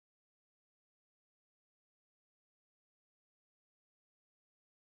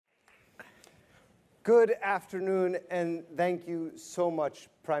Good afternoon, and thank you so much,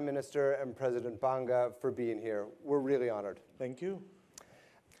 Prime Minister and President Banga, for being here. We're really honored. Thank you.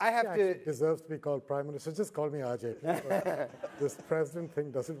 I have to... He deserves to be called Prime Minister. Just call me Ajay. This president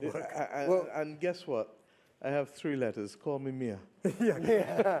thing doesn't work. And guess what? I have 3 letters. Call me Mia.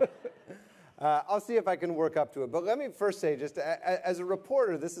 I'll see if I can work up to it. But let me first say, just as a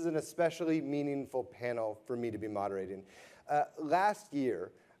reporter, this is an especially meaningful panel for me to be moderating. Last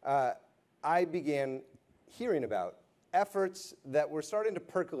year, I began hearing about efforts that were starting to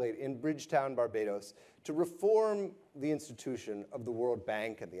percolate in Bridgetown, Barbados, to reform the institution of the World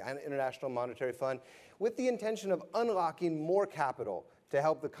Bank and the International Monetary Fund with the intention of unlocking more capital to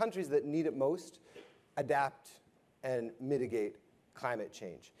help the countries that need it most adapt and mitigate climate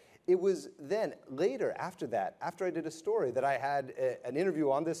change. It was then, later, after that, after I did a story, that I had an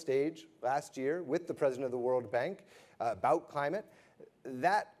interview on this stage last year with the president of the World Bank about climate.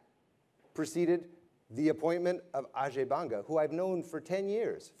 That preceded the appointment of Ajay Banga, who I've known for 10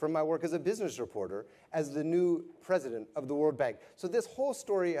 years from my work as a business reporter, as the new president of the World Bank. So this whole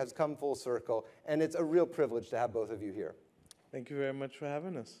story has come full circle, and it's a real privilege to have both of you here. Thank you very much for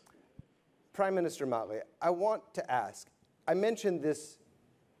having us. Prime Minister Mottley, I want to ask, I mentioned this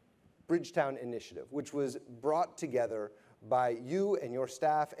Bridgetown initiative, which was brought together by you and your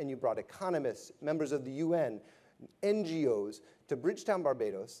staff, and you brought economists, members of the UN, NGOs to Bridgetown,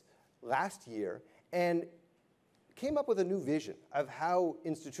 Barbados last year, and came up with a new vision of how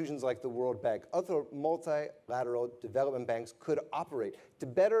institutions like the World Bank, other multilateral development banks could operate to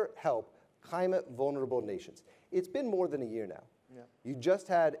better help climate-vulnerable nations. It's been more than a year now. Yeah. You just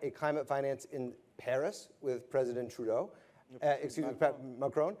had a climate finance in Paris with President Trudeau,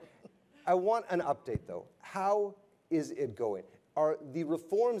 Macron. I want an update, though. How is it going? Are the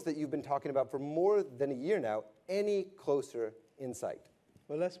reforms that you've been talking about for more than a year now any closer in sight?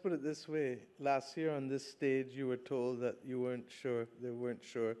 Well, let's put it this way. Last year on this stage, you were told that they weren't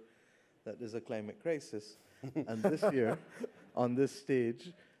sure that there's a climate crisis. And this year, on this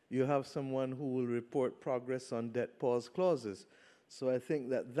stage, you have someone who will report progress on debt pause clauses. So I think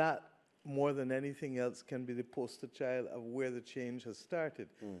that more than anything else, can be the poster child of where the change has started.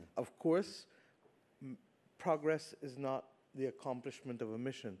 Of course, progress is not the accomplishment of a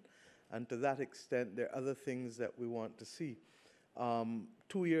mission. And to that extent, there are other things that we want to see.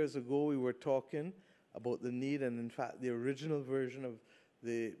 2 years ago, we were talking about the need, and in fact, the original version of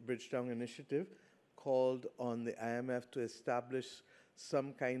the Bridgetown Initiative called on the IMF to establish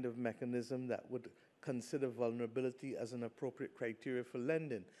some kind of mechanism that would consider vulnerability as an appropriate criteria for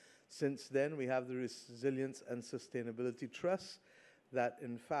lending. Since then, we have the Resilience and Sustainability Trust that,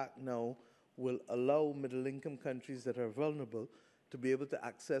 in fact, now will allow middle-income countries that are vulnerable to be able to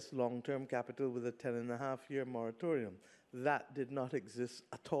access long-term capital with a 10.5-year moratorium. That did not exist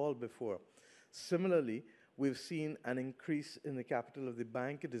at all before. Similarly, we've seen an increase in the capital of the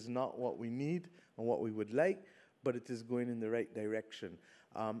bank. It is not what we need and what we would like, but it is going in the right direction.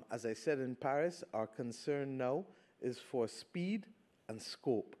 As I said in Paris, our concern now is for speed and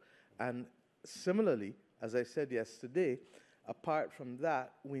scope. And similarly, as I said yesterday, apart from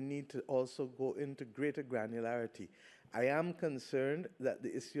that, we need to also go into greater granularity. I am concerned that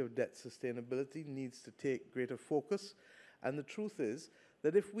the issue of debt sustainability needs to take greater focus. And the truth is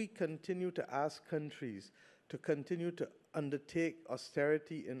that if we continue to ask countries to continue to undertake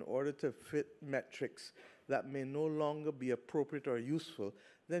austerity in order to fit metrics that may no longer be appropriate or useful,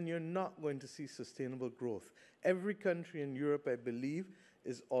 then you're not going to see sustainable growth. Every country in Europe, I believe,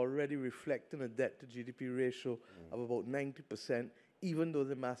 is already reflecting a debt-to-GDP ratio of about 90%, even though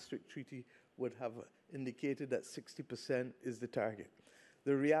the Maastricht Treaty would have indicated that 60% is the target.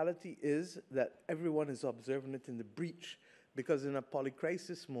 The reality is that everyone is observing it in the breach, because in a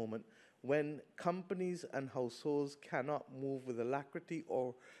polycrisis moment, when companies and households cannot move with alacrity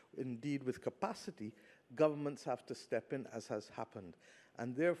or indeed with capacity, governments have to step in, as has happened.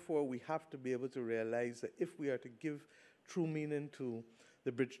 And therefore, we have to be able to realize that if we are to give true meaning to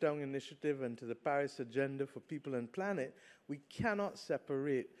the Bridgetown Initiative and to the Paris Agenda for People and Planet, we cannot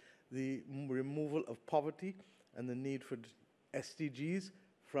separate the removal of poverty and the need for SDGs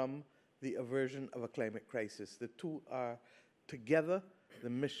from the aversion of a climate crisis. The two are together the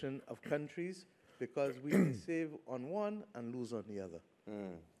mission of countries, because we may save on one and lose on the other.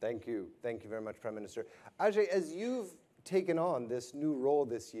 Thank you. Thank you very much, Prime Minister. Ajay, as you've taken on this new role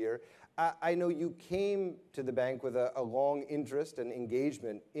this year, I know you came to the bank with a long interest and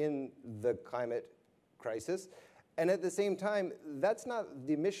engagement in the climate crisis. And at the same time, that's not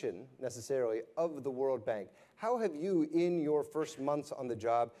the mission, necessarily, of the World Bank. How have you, in your first months on the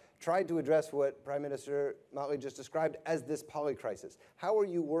job, tried to address what Prime Minister Mottley just described as this polycrisis? How are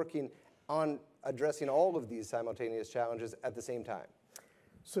you working on addressing all of these simultaneous challenges at the same time?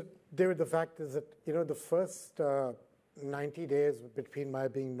 So, David, the fact is that, the first 90 days between my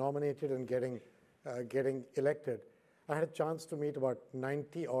being nominated and getting elected, I had a chance to meet about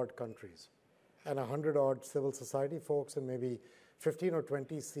 90-odd countries and 100-odd civil society folks and maybe 15 or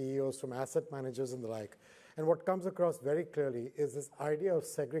 20 CEOs from asset managers and the like. And what comes across very clearly is this idea of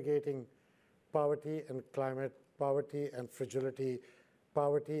segregating poverty and climate, poverty and fragility,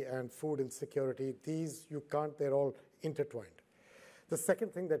 poverty and food insecurity. These, you can't, they're all intertwined. The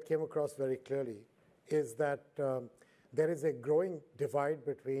second thing that came across very clearly is that there is a growing divide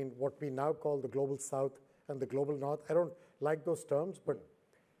between what we now call the global south and the global north. I don't like those terms, but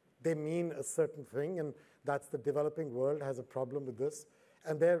they mean a certain thing, and that's the developing world has a problem with this,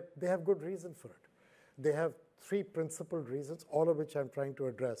 and they have good reason for it. They have three principled reasons, all of which I'm trying to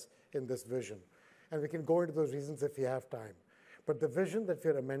address in this vision. And we can go into those reasons if we have time. But the vision that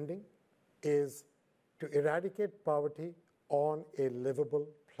we're amending is to eradicate poverty on a livable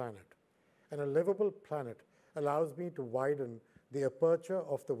planet. And a livable planet allows me to widen the aperture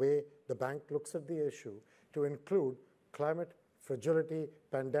of the way the bank looks at the issue to include climate, fragility,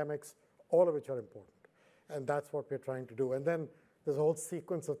 pandemics, all of which are important. And that's what we're trying to do. And then there's a whole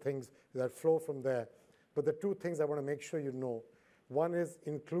sequence of things that flow from there. But the two things I want to make sure you know, one is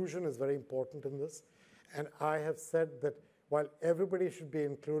inclusion is very important in this. And I have said that while everybody should be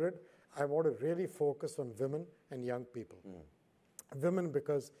included, I want to really focus on women and young people. Women,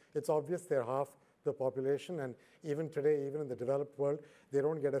 because it's obvious they're half the population, and even today, even in the developed world, they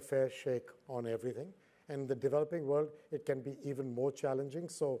don't get a fair shake on everything. And in the developing world, it can be even more challenging.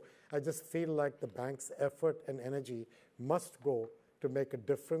 So I just feel like the bank's effort and energy must go to make a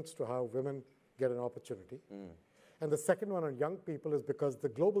difference to how women get an opportunity. And the second one on young people is because the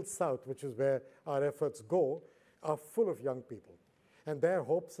global south, which is where our efforts go, are full of young people. And their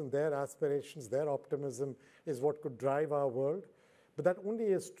hopes and their aspirations, their optimism is what could drive our world. But that only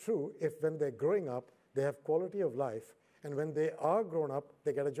is true if when they're growing up, they have quality of life. And when they are grown up,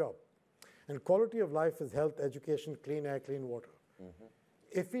 they get a job. And quality of life is health, education, clean air, clean water.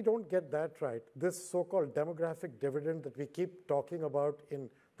 If we don't get that right, this so-called demographic dividend that we keep talking about in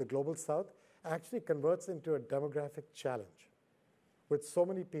the global south actually converts into a demographic challenge with so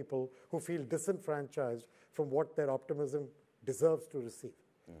many people who feel disenfranchised from what their optimism deserves to receive.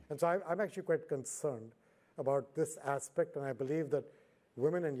 And so I'm actually quite concerned about this aspect, and I believe that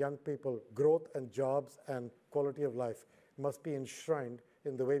women and young people, growth and jobs and quality of life must be enshrined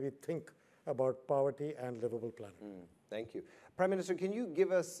in the way we think about poverty and livable planet. Thank you. Prime Minister, can you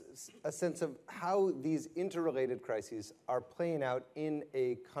give us a sense of how these interrelated crises are playing out in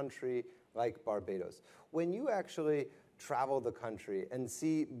a country like Barbados? When you actually travel the country and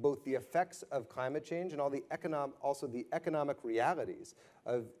see both the effects of climate change and also the economic realities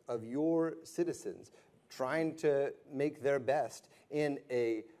of your citizens trying to make their best in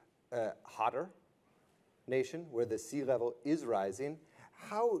a hotter nation where the sea level is rising,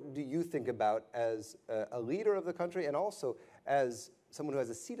 how do you think about, as a leader of the country and also as someone who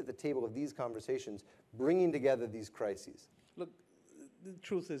has a seat at the table of these conversations, bringing together these crises? Look, the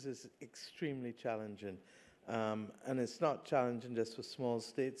truth is it's extremely challenging. And it's not challenging just for small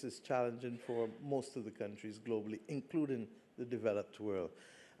states, it's challenging for most of the countries globally, including the developed world.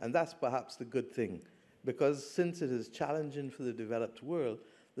 And that's perhaps the good thing, because since it is challenging for the developed world,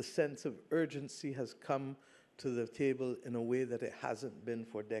 the sense of urgency has come to the table in a way that it hasn't been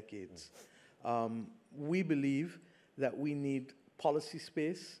for decades. We believe that we need policy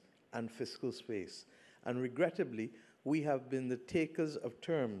space and fiscal space. And regrettably, we have been the takers of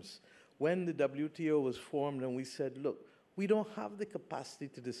terms. When the WTO was formed and we said, look, we don't have the capacity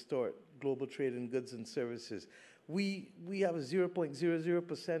to distort global trade in goods and services. We have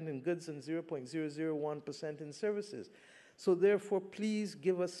 0.00% in goods and 0.001% in services. So therefore, please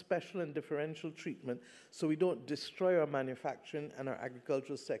give us special and differential treatment so we don't destroy our manufacturing and our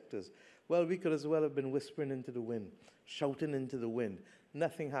agricultural sectors. Well, we could as well have been whispering into the wind, shouting into the wind.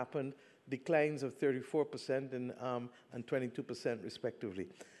 Nothing happened. Declines of 34% and 22% respectively.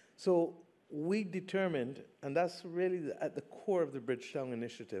 So we determined, and that's really at the core of the Bridgetown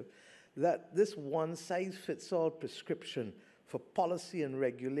Initiative, that this one-size-fits-all prescription for policy and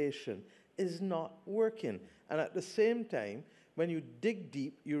regulation is not working. And at the same time, when you dig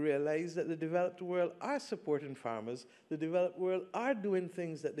deep, you realize that the developed world are supporting farmers. The developed world are doing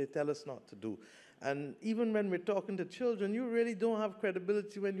things that they tell us not to do. And even when we're talking to children, you really don't have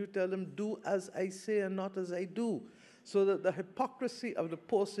credibility when you tell them, do as I say and not as I do. So that the hypocrisy of the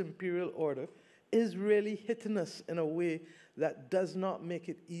post-imperial order is really hitting us in a way that does not make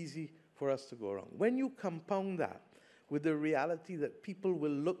it easy for us to go wrong. When you compound that with the reality that people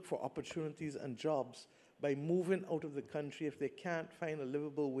will look for opportunities and jobs by moving out of the country if they can't find a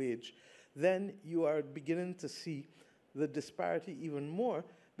livable wage, then you are beginning to see the disparity even more,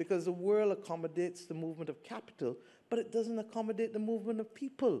 because the world accommodates the movement of capital, but it doesn't accommodate the movement of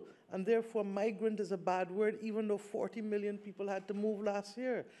people. And therefore, migrant is a bad word, even though 40 million people had to move last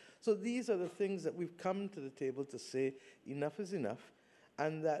year. So these are the things that we've come to the table to say enough is enough,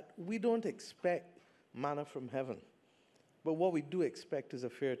 and that we don't expect manna from heaven. But what we do expect is a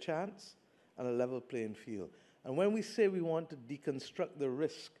fair chance and a level playing field. And when we say we want to deconstruct the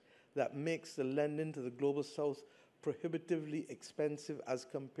risk that makes the lending to the global south prohibitively expensive as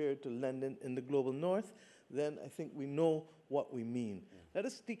compared to lending in the global north, then I think we know what we mean. Let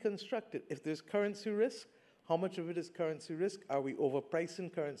us deconstruct it. If there's currency risk, how much of it is currency risk? Are we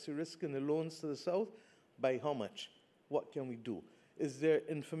overpricing currency risk in the loans to the south? By how much? What can we do? Is there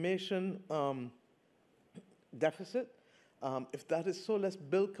information deficit? If that is so, let's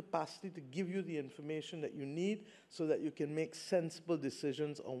build capacity to give you the information that you need so that you can make sensible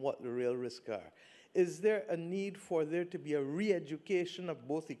decisions on what the real risks are. Is there a need for there to be a re-education of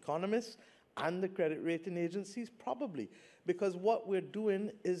both economists and the credit rating agencies? Probably, because what we're doing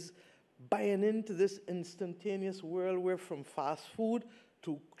is buying into this instantaneous world where from fast food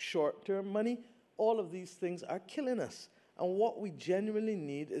to short-term money, all of these things are killing us. And what we genuinely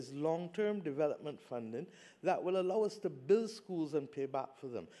need is long-term development funding that will allow us to build schools and pay back for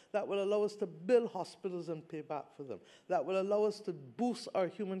them, that will allow us to build hospitals and pay back for them, that will allow us to boost our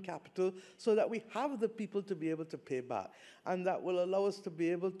human capital so that we have the people to be able to pay back, and that will allow us to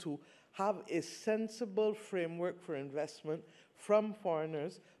be able to have a sensible framework for investment from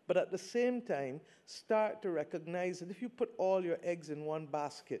foreigners, but at the same time start to recognize that if you put all your eggs in one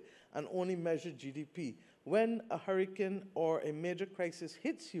basket and only measure GDP, when a hurricane or a major crisis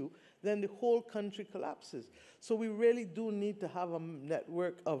hits you, then the whole country collapses. So we really do need to have a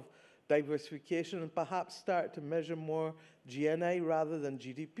network of diversification and perhaps start to measure more GNI rather than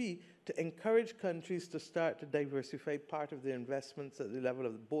GDP to encourage countries to start to diversify part of their investments at the level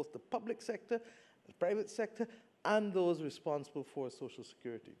of both the public sector, the private sector, and those responsible for Social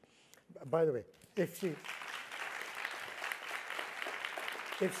Security. By the way, if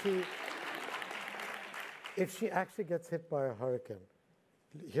she actually gets hit by a hurricane,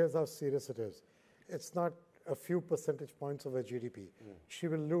 here's how serious it is. It's not a few percentage points of her GDP. She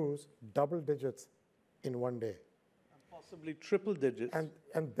will lose double digits in one day. And possibly triple digits. And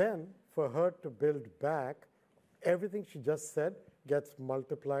then for her to build back, everything she just said gets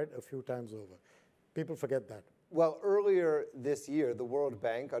multiplied a few times over. People forget that. Well, earlier this year, the World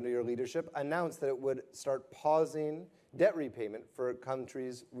Bank, under your leadership, announced that it would start pausing debt repayment for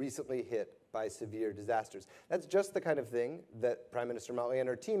countries recently hit by severe disasters. That's just the kind of thing that Prime Minister Mottley and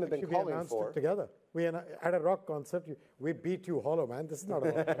her team have been calling we announced for. It together. At a rock concert, we beat you hollow, man. This is not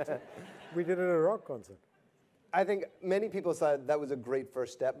a rock concert. We did it at a rock concert. I think many people said that was a great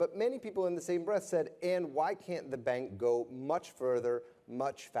first step, but many people in the same breath said, and why can't the bank go much further,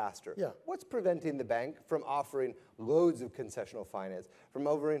 much faster? Yeah. What's preventing the bank from offering loads of concessional finance, from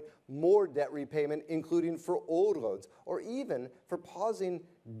offering more debt repayment, including for old loans, or even for pausing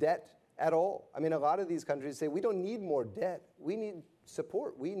debt at all? I mean, a lot of these countries say, we don't need more debt. We need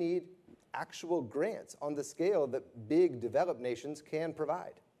support. We need actual grants on the scale that big developed nations can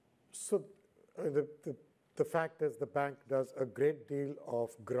provide. So the fact is the bank does a great deal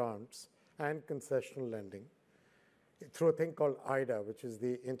of grants and concessional lending through a thing called IDA, which is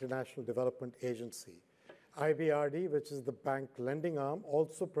the International Development Agency. IBRD, which is the bank lending arm,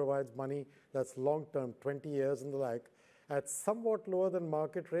 also provides money that's long-term, 20 years and the like, at somewhat lower than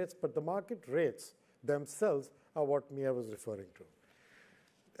market rates, but the market rates themselves are what Mia was referring to.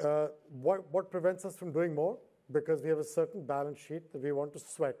 What prevents us from doing more? Because we have a certain balance sheet that we want to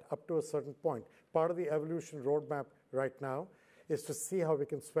sweat up to a certain point. Part of the evolution roadmap right now is to see how we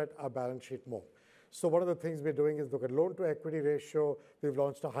can sweat our balance sheet more. So one of the things we're doing is look at loan-to-equity ratio. We've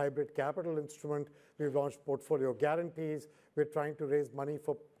launched a hybrid capital instrument. We've launched portfolio guarantees. We're trying to raise money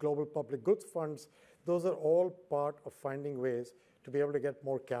for global public goods funds. Those are all part of finding ways to be able to get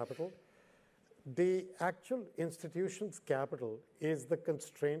more capital. The actual institution's capital is the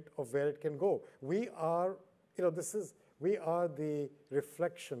constraint of where it can go. We are, we are the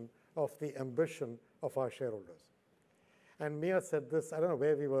reflection of the ambition of our shareholders. And Mia said this, I don't know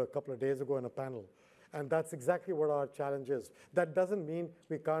where we were a couple of days ago in a panel, and that's exactly what our challenge is. That doesn't mean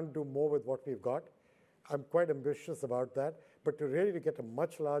we can't do more with what we've got. I'm quite ambitious about that, but to really get a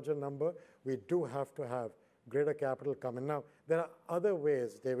much larger number, we do have to have greater capital come in. Now, there are other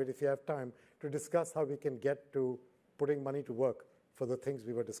ways, David, if you have time, to discuss how we can get to putting money to work for the things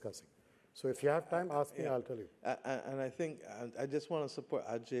we were discussing. So if you have time, ask me, I'll tell you. And I think, I just want to support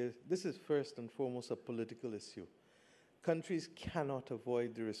Ajay. This is first and foremost a political issue. Countries cannot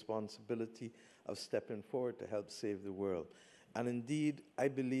avoid the responsibility of stepping forward to help save the world. And indeed, I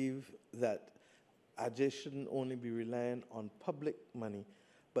believe that Ajay shouldn't only be relying on public money,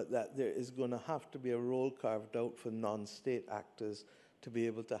 but that there is going to have to be a role carved out for non-state actors to be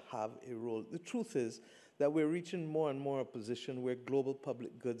able to have a role. The truth is that we're reaching more and more a position where global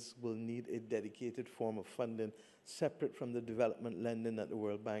public goods will need a dedicated form of funding separate from the development lending that the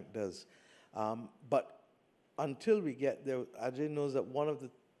World Bank does. But until we get there, Ajay knows that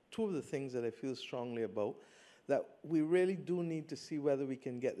two of the things that I feel strongly about, that we really do need to see whether we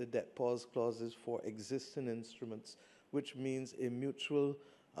can get the debt pause clauses for existing instruments, which means a mutual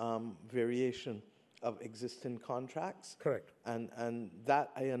variation of existing contracts. Correct. And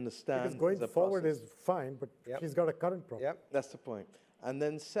that I understand. Because going forward is fine, but Yep. she's got a current problem. Yep. That's the point. And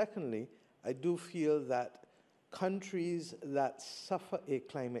then secondly, I do feel that countries that suffer a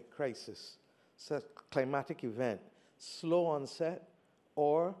climate crisis, so climatic event, slow onset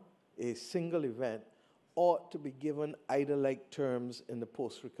or a single event, ought to be given IDA-like terms in the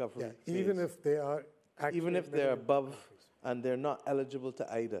post-recovery phase. Even if they are actually Even if they're above and they're not eligible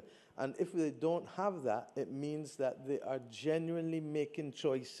to IDA. And if they don't have that, it means that they are genuinely making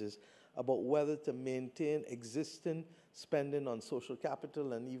choices about whether to maintain existing spending on social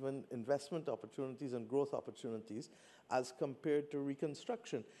capital and even investment opportunities and growth opportunities as compared to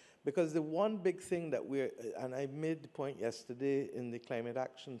reconstruction. Because the one big thing that and I made the point yesterday in the Climate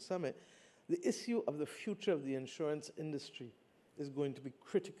Action Summit, the issue of the future of the insurance industry is going to be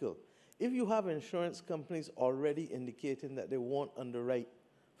critical. If you have insurance companies already indicating that they won't underwrite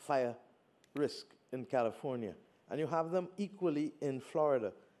fire risk in California, and you have them equally in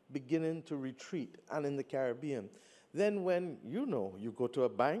Florida beginning to retreat and in the Caribbean, then when you go to a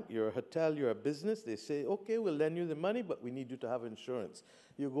bank, you're a hotel, you're a business, they say, okay, we'll lend you the money, but we need you to have insurance.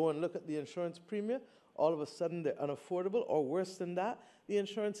 You go and look at the insurance premium, all of a sudden they're unaffordable, or worse than that, the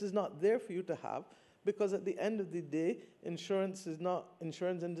insurance is not there for you to have, because at the end of the day, insurance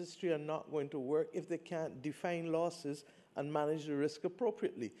industry are not going to work if they can't define losses and manage the risk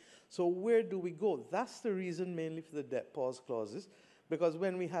appropriately. So where do we go? That's the reason mainly for the debt pause clauses, because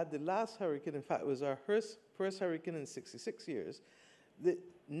when we had the last hurricane, in fact, it was our first hurricane in 66 years,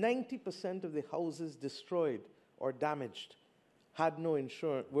 90% of the houses destroyed or damaged had no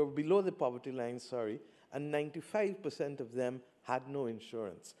insurance, were below the poverty line, and 95% of them had no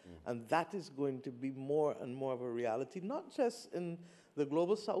insurance. And that is going to be more and more of a reality, not just in the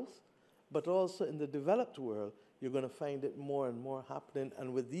global south, but also in the developed world. You're going to find it more and more happening.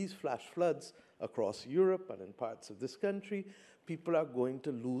 And with these flash floods across Europe and in parts of this country, people are going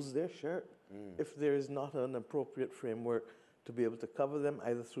to lose their shirt if there is not an appropriate framework to be able to cover them,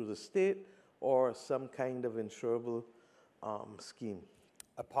 either through the state or some kind of insurable scheme.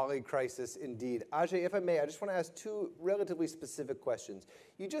 A poly-crisis indeed. Ajay, if I may, I just want to ask two relatively specific questions.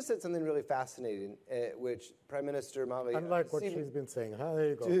 You just said something really fascinating, which Prime Minister Mottley... Unlike what she's been saying. There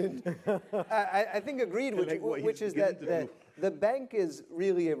you go. I think agreed, which is that the bank is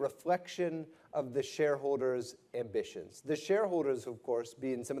really a reflection of the shareholders' ambitions. The shareholders, of course,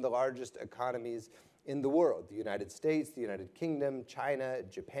 being some of the largest economies in the world, the United States, the United Kingdom, China,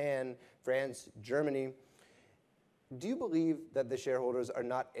 Japan, France, Germany. Do you believe that the shareholders are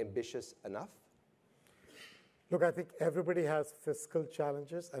not ambitious enough? Look, I think everybody has fiscal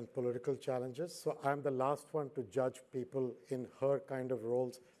challenges and political challenges, so I'm the last one to judge people in her kind of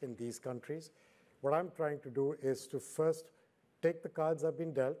roles in these countries. What I'm trying to do is to first take the cards I've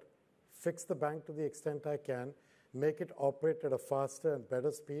been dealt, fix the bank to the extent I can, make it operate at a faster and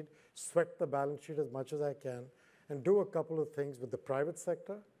better speed, sweat the balance sheet as much as I can, and do a couple of things with the private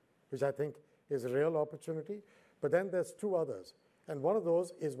sector, which I think is a real opportunity. But then there's two others. And one of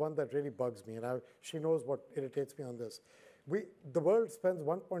those is one that really bugs me. And she knows what irritates me on this. The world spends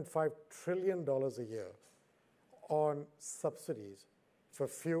 $1.5 trillion a year on subsidies for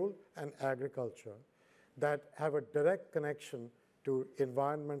fuel and agriculture that have a direct connection to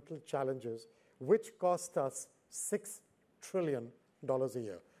environmental challenges, which cost us $6 trillion a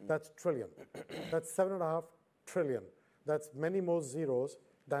year. That's trillion. That's $7.5 trillion. That's many more zeros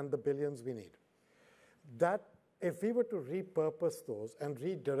than the billions we need. That, if we were to repurpose those and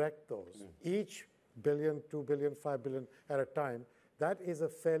redirect those, each billion, 2 billion, 5 billion at a time, that is a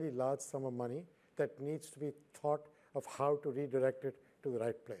fairly large sum of money that needs to be thought of how to redirect it to the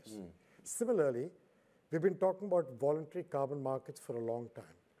right place. Similarly, we've been talking about voluntary carbon markets for a long time.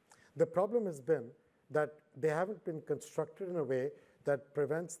 The problem has been that they haven't been constructed in a way that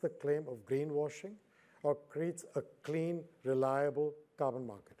prevents the claim of greenwashing or creates a clean, reliable carbon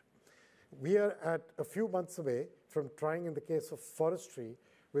market. We are at a few months away from trying, in the case of forestry,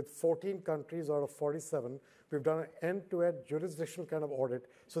 with 14 countries out of 47, we've done an end-to-end jurisdictional kind of audit,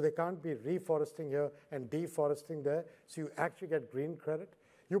 so they can't be reforesting here and deforesting there, so you actually get green credit.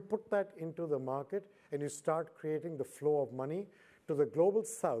 You put that into the market, and you start creating the flow of money to the global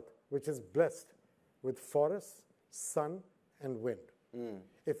south, which is blessed with forests, sun, and wind.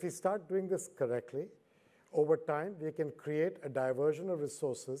 If we start doing this correctly, over time, we can create a diversion of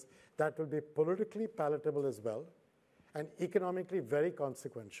resources that will be politically palatable as well and economically very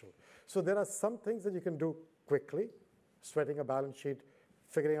consequential. So there are some things that you can do quickly, sweating a balance sheet,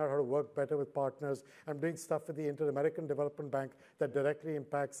 figuring out how to work better with partners. I'm doing stuff with the Inter-American Development Bank that directly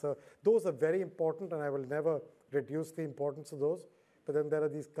impacts her. Those are very important, and I will never reduce the importance of those. But then there are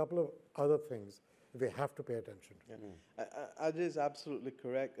these couple of other things we have to pay attention to. Yeah. Ajay is absolutely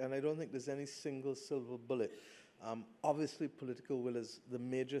correct, and I don't think there's any single silver bullet. Obviously, political will is the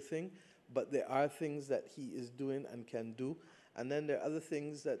major thing, but there are things that he is doing and can do. And then there are other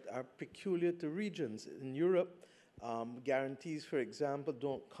things that are peculiar to regions. In Europe, guarantees, for example,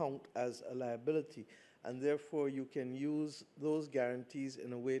 don't count as a liability, and therefore you can use those guarantees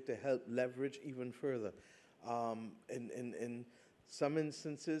in a way to help leverage even further. In some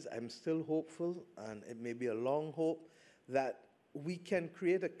instances, I'm still hopeful, and it may be a long hope, that we can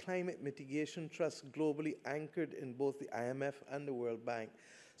create a climate mitigation trust globally anchored in both the IMF and the World Bank,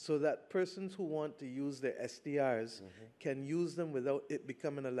 so that persons who want to use their SDRs can use them without it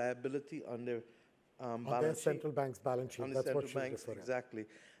becoming a liability on their balance sheet. On their central bank's balance sheet. On the That's central what she's banks, referring. exactly.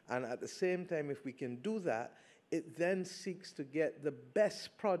 And at the same time, if we can do that, it then seeks to get the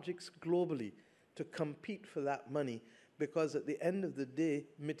best projects globally to compete for that money, because at the end of the day,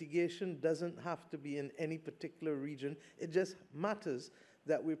 mitigation doesn't have to be in any particular region. It just matters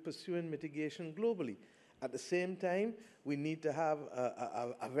that we're pursuing mitigation globally. At the same time, we need to have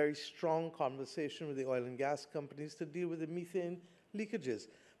a very strong conversation with the oil and gas companies to deal with the methane leakages,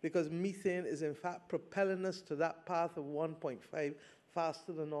 because methane is in fact propelling us to that path of 1.5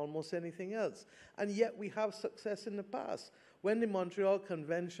 faster than almost anything else. And yet we have success in the past. When the Montreal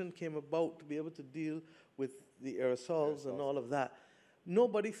Convention came about to be able to deal with the aerosols and all of that,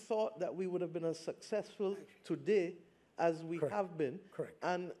 nobody thought that we would have been as successful today as we have been. Correct.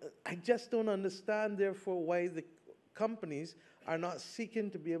 And I just don't understand, therefore, why the companies are not seeking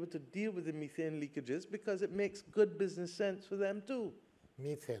to be able to deal with the methane leakages, because it makes good business sense for them too.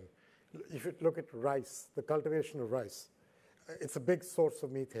 Methane. If you look at rice, the cultivation of rice, it's a big source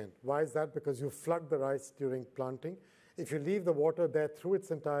of methane. Why is that? Because you flood the rice during planting. If you leave the water there through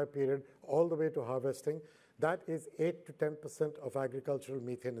its entire period, all the way to harvesting, that is 8 to 10% of agricultural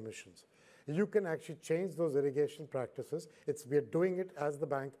methane emissions. You can actually change those irrigation practices. We are doing it as the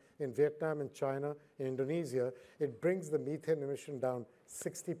bank in Vietnam, in China, in Indonesia. It brings the methane emission down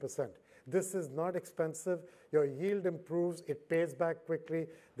 60%. This is not expensive. Your yield improves. It pays back quickly.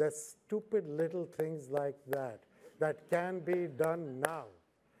 There's stupid little things like that that can be done now.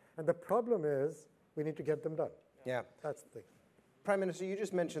 And the problem is we need to get them done. Yeah. That's the thing. Prime Minister, you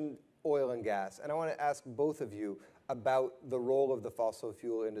just mentioned oil and gas, and I want to ask both of you about the role of the fossil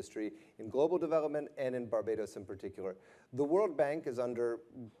fuel industry in global development and in Barbados in particular. The World Bank is under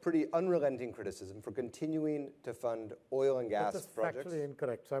pretty unrelenting criticism for continuing to fund oil and gas projects. That's factually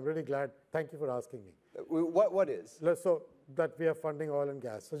incorrect, so I'm really glad. Thank you for asking me. What is? So that we are funding oil and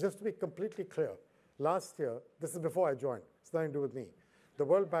gas. So just to be completely clear, last year, this is before I joined, it's nothing to do with me, the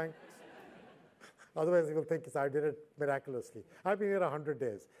World Bank, otherwise you will think I did it miraculously. I've been here 100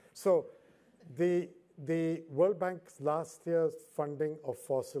 days. So the World Bank's last year's funding of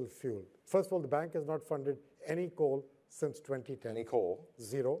fossil fuel. First of all, the bank has not funded any coal since 2010. Any coal?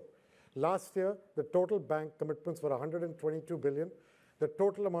 Zero. Last year, the total bank commitments were $122 billion. The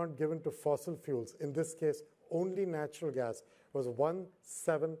total amount given to fossil fuels, in this case, only natural gas, was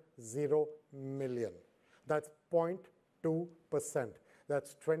 $170 million. That's 0.2%.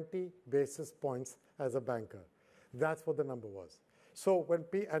 That's 20 basis points as a banker. That's what the number was. So and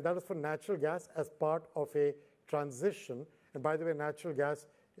that was for natural gas as part of a transition. And by the way, natural gas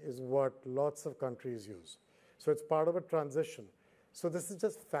is what lots of countries use. So it's part of a transition. So this is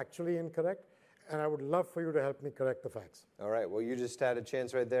just factually incorrect, and I would love for you to help me correct the facts. All right, well, you just had a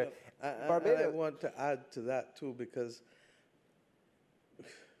chance right there. Barbados. I want to add to that too, because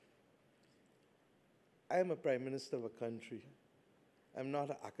I am a prime minister of a country. I'm not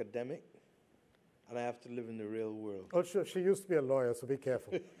an academic, and I have to live in the real world. Oh, sure. She used to be a lawyer, so be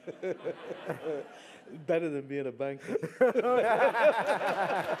careful. Better than being a banker.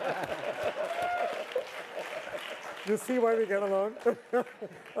 You see why we get along?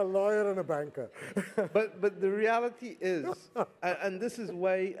 A lawyer and a banker. But the reality is, and this is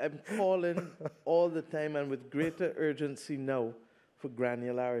why I'm calling all the time and with greater urgency now for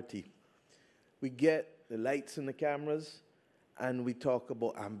granularity. We get the lights and the cameras, and we talk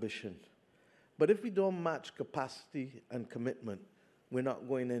about ambition. But if we don't match capacity and commitment, we're not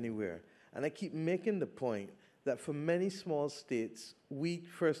going anywhere. And I keep making the point that for many small states, we,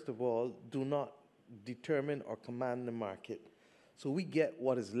 first of all, do not determine or command the market. So we get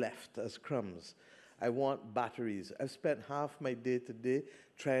what is left as crumbs. I want batteries. I've spent half my day today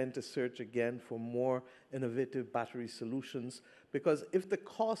trying to search again for more innovative battery solutions, because if the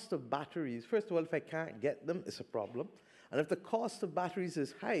cost of batteries, first of all, if I can't get them, it's a problem. And if the cost of batteries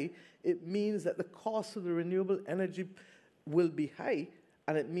is high, it means that the cost of the renewable energy will be high,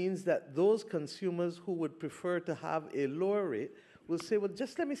 and it means that those consumers who would prefer to have a lower rate will say, well,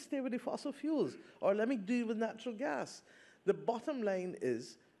 just let me stay with the fossil fuels, or let me deal with natural gas. The bottom line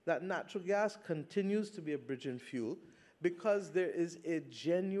is that natural gas continues to be a bridging fuel because there is a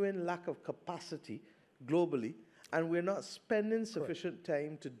genuine lack of capacity globally, and we're not spending sufficient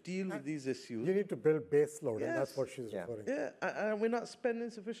time to deal with these issues. You need to build base load, and that's Yes. what she's referring to. Yeah, and we're not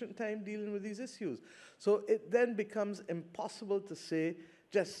spending sufficient time dealing with these issues. So it then becomes impossible to say,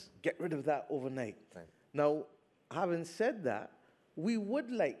 just get rid of that overnight. Right. Now, having said that,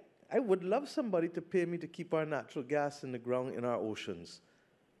 I would love somebody to pay me to keep our natural gas in the ground in our oceans.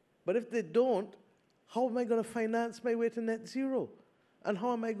 But if they don't, how am I going to finance my way to net zero? And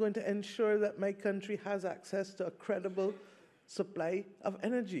how am I going to ensure that my country has access to a credible supply of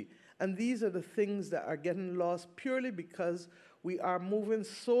energy? And these are the things that are getting lost purely because we are moving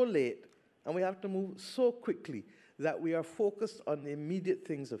so late and we have to move so quickly that we are focused on the immediate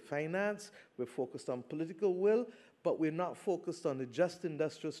things of finance, we're focused on political will, but we're not focused on the just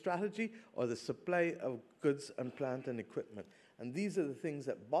industrial strategy or the supply of goods and plant and equipment. And these are the things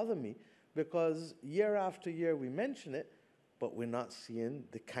that bother me, because year after year we mention it, but we're not seeing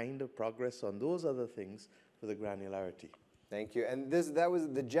the kind of progress on those other things for the granularity. Thank you. And that was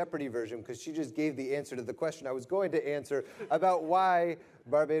the Jeopardy version, because she just gave the answer to the question I was going to answer about why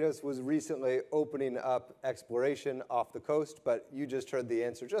Barbados was recently opening up exploration off the coast, but you just heard the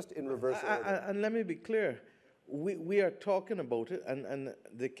answer just in reverse order. And let me be clear. We are talking about it, and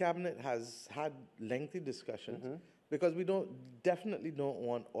the Cabinet has had lengthy discussions, because we definitely don't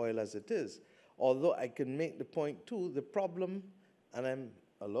want oil as it is. Although I can make the point too, the problem, and I'm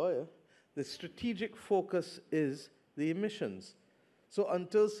a lawyer, the strategic focus is the emissions. So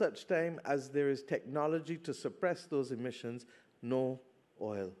until such time as there is technology to suppress those emissions, no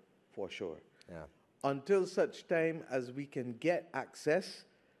oil for sure. Yeah. Until such time as we can get access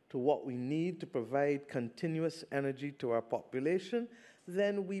to what we need to provide continuous energy to our population,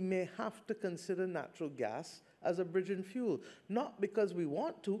 then we may have to consider natural gas as a bridging fuel. Not because we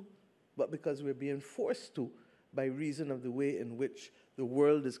want to, but because we're being forced to by reason of the way in which the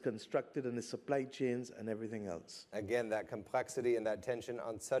world is constructed and the supply chains and everything else. Again, that complexity and that tension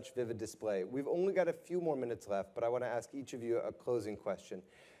on such vivid display. We've only got a few more minutes left, but I want to ask each of you a closing question.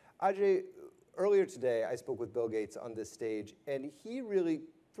 Ajay, earlier today I spoke with Bill Gates on this stage, and he really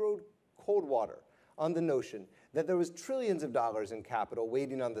threw cold water on the notion that there was trillions of dollars in capital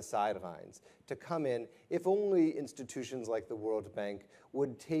waiting on the sidelines to come in if only institutions like the World Bank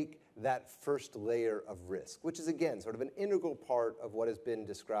would take that first layer of risk, which is, again, sort of an integral part of what has been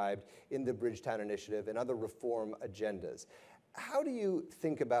described in the Bridgetown Initiative and other reform agendas. How do you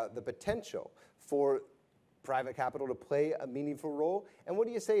think about the potential for private capital to play a meaningful role? And what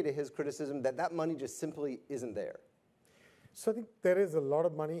do you say to his criticism that that money just simply isn't there? So I think there is a lot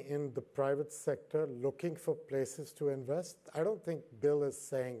of money in the private sector looking for places to invest. I don't think Bill is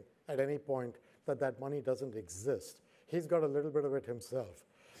saying at any point that that money doesn't exist. He's got a little bit of it himself.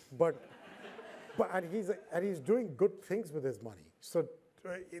 And he's doing good things with his money. So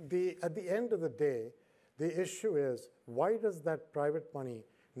at the end of the day, the issue is, why does that private money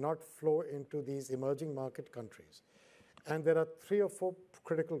not flow into these emerging market countries? And there are 3 or 4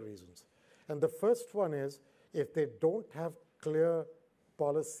 critical reasons. And the first one is, if they don't have clear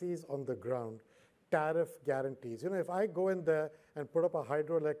policies on the ground, tariff guarantees. If I go in there and put up a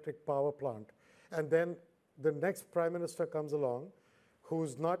hydroelectric power plant, and then the next prime minister comes along,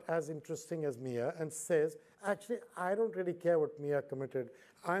 who's not as interesting as Mia, and says, actually, I don't really care what Mia committed.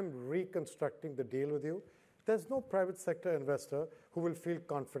 I'm reconstructing the deal with you. There's no private sector investor who will feel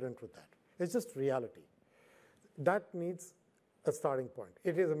confident with that. It's just reality. That needs a starting point.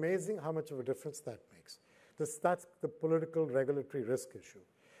 It is amazing how much of a difference that makes. That's the political regulatory risk issue.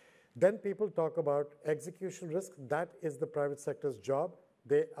 Then people talk about execution risk. That is the private sector's job.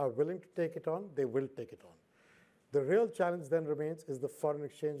 They are willing to take it on. They will take it on. The real challenge then remains is the foreign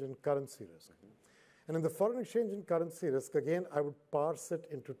exchange and currency risk. And in the foreign exchange and currency risk, again, I would parse it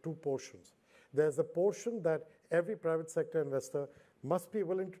into two portions. There's a portion that every private sector investor must be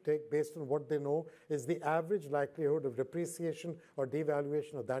willing to take based on what they know is the average likelihood of depreciation or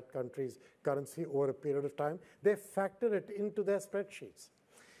devaluation of that country's currency over a period of time. They factor it into their spreadsheets.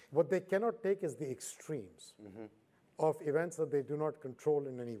 What they cannot take is the extremes of events that they do not control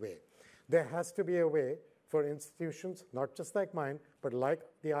in any way. There has to be a way for institutions, not just like mine, but like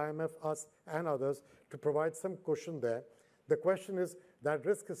the IMF, us, and others, to provide some cushion there. The question is, that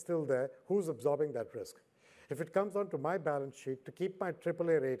risk is still there. Who's absorbing that risk? If it comes onto my balance sheet, to keep my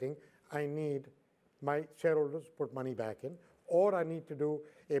AAA rating, I need my shareholders to put money back in, or I need to do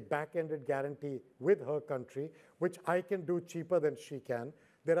a back-ended guarantee with her country, which I can do cheaper than she can.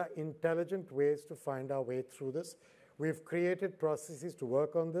 There are intelligent ways to find our way through this. We've created processes to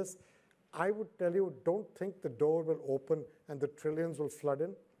work on this. I would tell you, don't think the door will open and the trillions will flood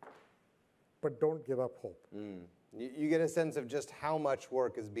in, but don't give up hope. You get a sense of just how much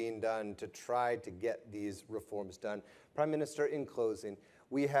work is being done to try to get these reforms done. Prime Minister, in closing,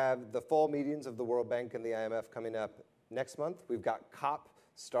 we have the fall meetings of the World Bank and the IMF coming up next month. We've got COP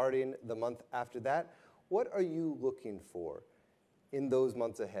starting the month after that. What are you looking for in those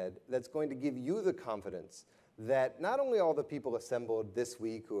months ahead that's going to give you the confidence that not only all the people assembled this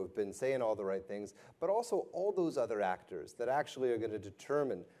week who have been saying all the right things, but also all those other actors that actually are going to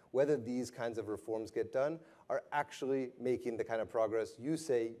determine whether these kinds of reforms get done are actually making the kind of progress you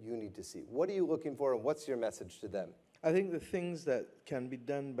say you need to see? What are you looking for, and what's your message to them? I think the things that can be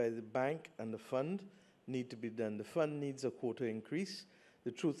done by the bank and the fund need to be done. The fund needs a quota increase.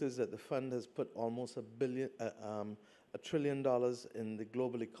 The truth is that the fund has put almost $1 trillion in the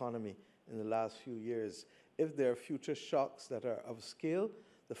global economy in the last few years. If there are future shocks that are of scale,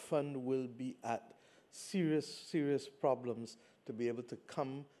 the fund will be at serious problems to be able to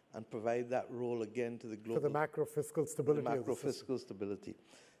come and provide that role again to the global... For the macro-fiscal stability. Macro-fiscal stability.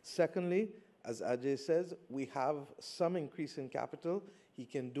 Secondly, as Ajay says, we have some increase in capital. He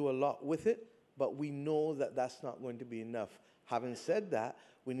can do a lot with it, but we know that that's not going to be enough. Having said that,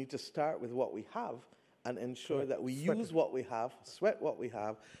 we need to start with what we have and ensure that we use what we have, sweat what we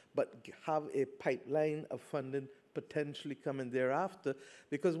have, but have a pipeline of funding potentially coming thereafter,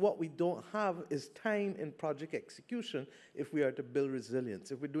 because what we don't have is time in project execution if we are to build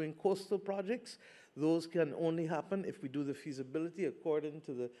resilience. If we're doing coastal projects, those can only happen if we do the feasibility according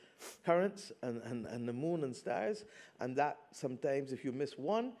to the currents and the moon and stars, and that sometimes if you miss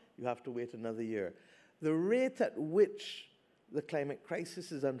one, you have to wait another year. The rate at which the climate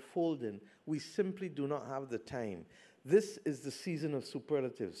crisis is unfolding, we simply do not have the time. This is the season of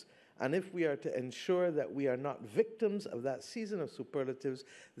superlatives. And if we are to ensure that we are not victims of that season of superlatives,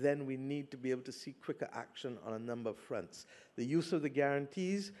 then we need to be able to see quicker action on a number of fronts. The use of the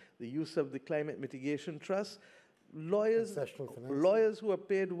guarantees, the use of the climate mitigation trust. Lawyers who are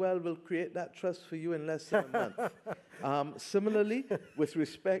paid well will create that trust for you in less than a month. Similarly, with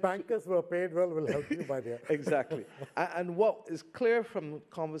respect... Bankers who are paid well will help you, my dear. Exactly. And what is clear from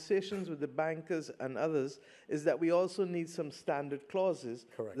conversations with the bankers and others is that we also need some standard clauses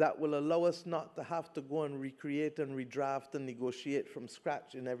that will allow us not to have to go and recreate and redraft and negotiate from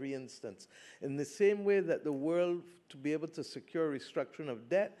scratch in every instance. In the same way that the world, to be able to secure restructuring of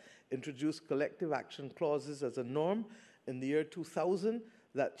debt, introduced collective action clauses as a norm in the year 2000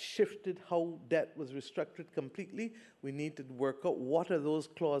 that shifted how debt was restructured completely. We need to work out what are those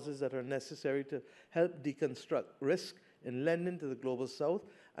clauses that are necessary to help deconstruct risk in lending to the global south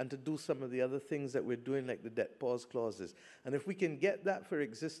and to do some of the other things that we're doing like the debt pause clauses. And if we can get that for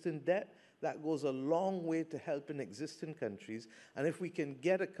existing debt, that goes a long way to helping existing countries. And if we can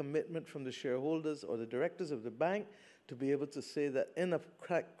get a commitment from the shareholders or the directors of the bank to be able to say that in a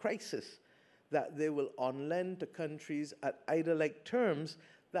crisis that they will on-lend to countries at IDA-like terms,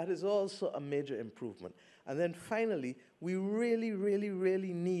 that is also a major improvement. And then finally, we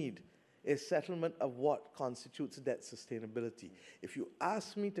really need a settlement of what constitutes debt sustainability. If you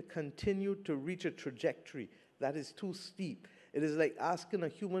ask me to continue to reach a trajectory that is too steep, it is like asking a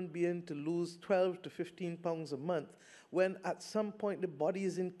human being to lose 12 to 15 pounds a month when at some point the body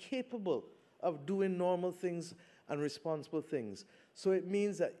is incapable of doing normal things and responsible things. So it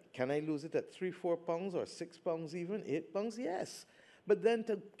means that, can I lose it at 3-4 pounds or 6 pounds even, 8 pounds? Yes. But then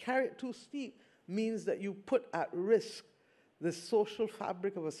to carry it too steep means that you put at risk the social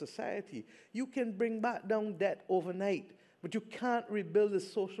fabric of a society. You can bring back down debt overnight, but you can't rebuild the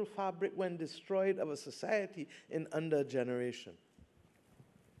social fabric when destroyed of a society in under a generation.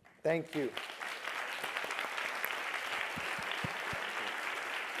 Thank you.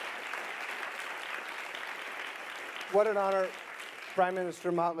 What an honor. Prime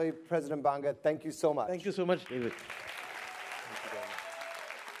Minister Mottley, President Banga, thank you so much. Thank you so much, David.